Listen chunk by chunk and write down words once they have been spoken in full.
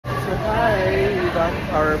got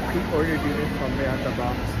our pre-ordered unit from Beyond the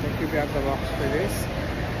Box. Thank you Beyond the Box for this.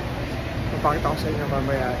 Papakita ko sa inyo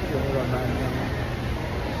mamaya yung laman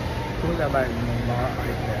ng mga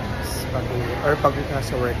items pag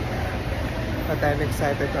nasa work na. But I'm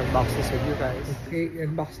excited to unbox this with you guys. Okay,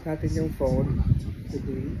 unbox natin yung phone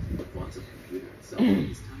today.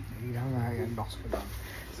 Hindi lang nga, i-unbox ko lang.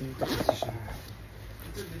 Dito kasi siya.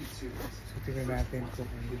 So, tingnan natin kung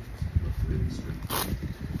ano.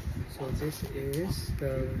 So, this is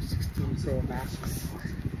the 16 Pro Max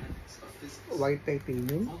white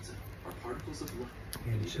titanium.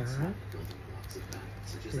 Yan siya.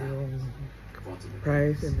 Yung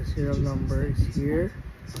price and the serial number is here.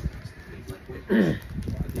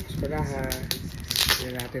 Tapos pala ha,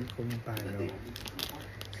 tingnan natin kung paano.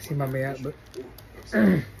 Kasi mamaya,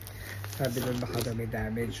 sabi nun baka daw may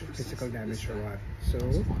damage, physical damage or what. So,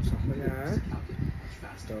 pala,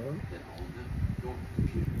 ito.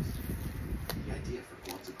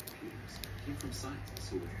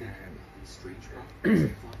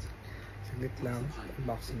 Saglit lang,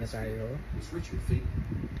 unboxing na tayo.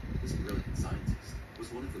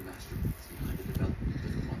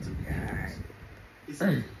 Yan.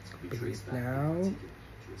 Pick it now.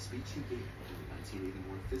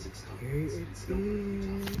 Here it is.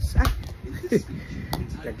 Ah!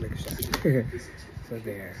 Laglag siya. So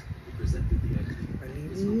there.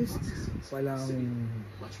 Malinis.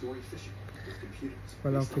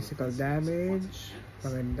 Walang physical damage.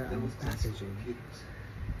 Maganda ang packaging.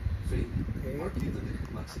 Okay.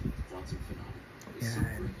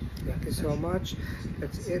 Yan. Thank you so much.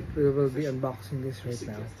 That's it. We will be unboxing this right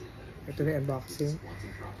now. Ito na yung unboxing.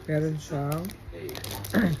 Meron siyang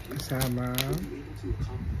kasama.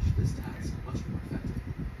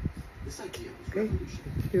 Okay. Thank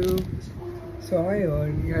you. So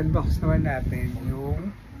ngayon, i-unbox naman natin yung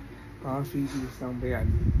freebies ng Beyond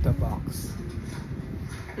the Box.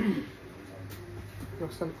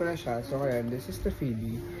 Buksan ko na siya. So ngayon, this is the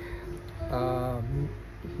freebie.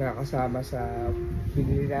 Nakasama sa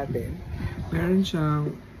binili natin. Meron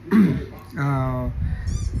siyang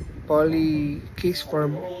poly case for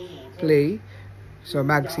play, so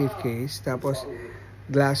MagSafe case, tapos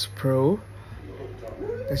Glass Pro,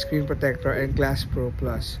 the screen protector, and Glass Pro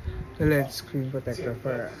Plus, the LED screen protector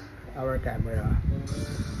for our camera.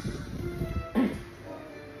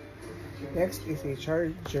 Next is a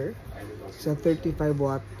charger. It's a 35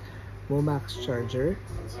 watt Momax charger.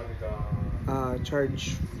 One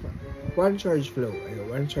charge flow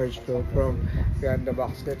from Beyond the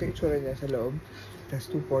Box. Ito yung itsura niya sa loob. It has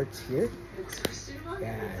 2 ports here.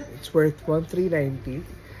 Yeah, it's worth $1,390.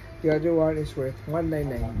 The other one is worth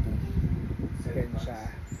 $1,990. Yan siya.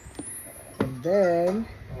 And then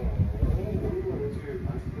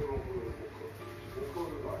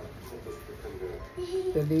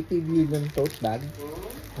the native Union tote bag.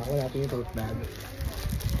 Ako natin yung tote bag.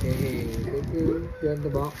 Okay, thank you Beyond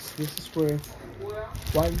the Box. This is worth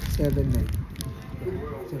 $1,790.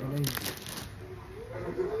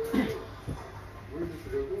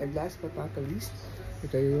 And last but not the least,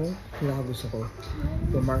 ito yung pinakagusto ko,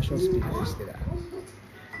 the Marshall speakers nila.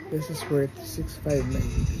 This is worth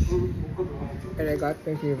 $6,590. And I got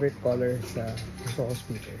my favorite color sa gusto ko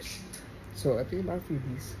speakers. So ito yung mga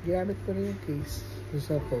freebies. Ginamit ko na yung case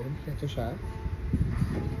sa phone. Ito siya.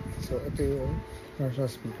 So ito yung Marshall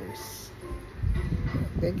speakers.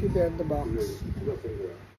 Thank you Beyond the Box.